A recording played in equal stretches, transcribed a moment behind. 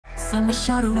I'm a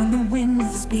shadow in the wind,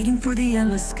 speeding through the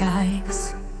endless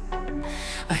skies.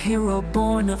 A hero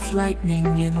born of lightning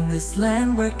in this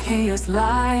land where chaos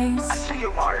lies. I see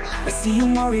you, Mario. I see you,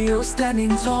 Mario,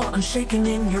 standing tall, unshaken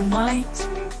in your might.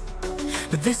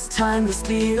 But this time the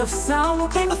speed of sound will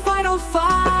bring the final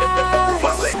fight.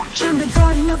 I'm the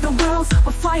guardian of the world,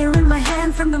 with fire in my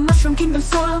hand from the mushroom kingdom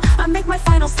soil. I make my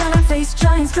final stand and face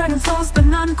giants, dragon souls, but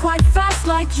none quite fast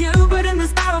like you. But in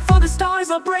this battle for the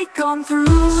stars, I'll break on through.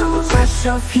 So clash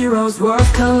of heroes, worlds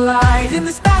collide. In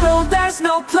this battle, there's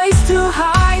no place to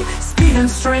hide. Speed and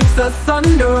strength, the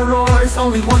thunder roars.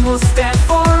 Only one will stand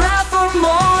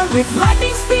forevermore. With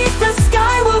lightning speed, the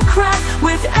sky will crack.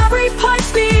 With every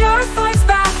punch, the earth fights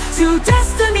back. Two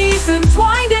destinies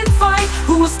entwined in fight.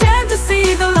 Who will stand to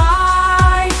see the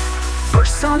light?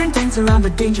 First Sonic dance around the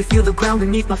danger, feel the ground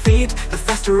beneath my feet. The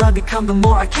faster I become, the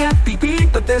more I can't be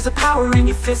beat. But there's a power in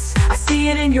your fists, I see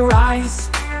it in your eyes.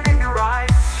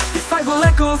 Your fight will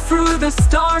echo through the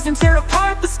stars and tear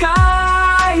apart the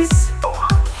skies.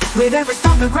 With every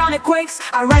stomp the ground it quakes,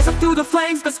 I rise up through the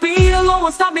flames. But speed alone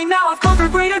won't stop me now, I've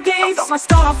conquered greater gains. My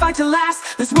star, I'll fight to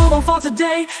last, this world won't fall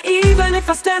today. Even if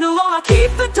I stand alone, I'll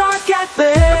keep the dark at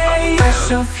bay.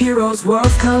 Clash of heroes,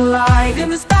 worlds collide. In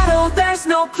this battle, there's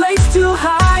no place to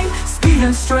hide. Speed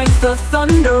and strength, the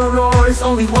thunder roars.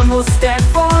 Only one will stand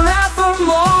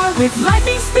forevermore. With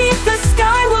lightning speed, the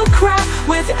sky will crack.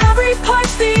 With every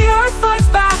punch, the earth fights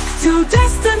back. Two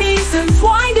destinies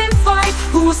entwined in fight.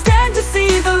 Who will stand to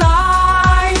see the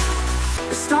light?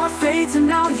 The star fades and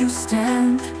now you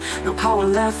stand. No power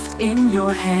left in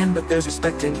your hand, but there's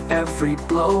respect in every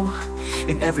blow,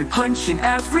 in every punch, in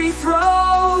every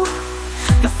throw.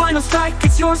 The final strike,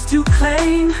 it's yours to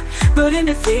claim. But in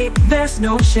defeat, there's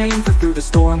no shame. For through the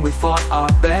storm we fought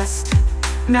our best.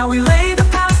 Now we lay the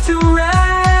past to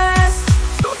rest.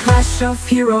 Clash of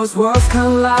heroes, worlds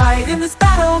collide. In this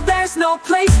battle, there's no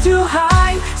place to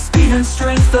hide. Speed and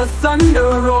strength, the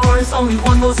thunder roars. Only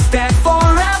one will stand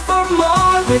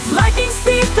forevermore. With lightning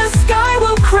speed, the sky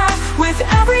will crack. With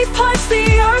every punch,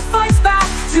 the earth fights back.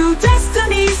 Two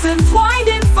destinies entwined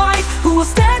in fight. Who will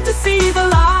stand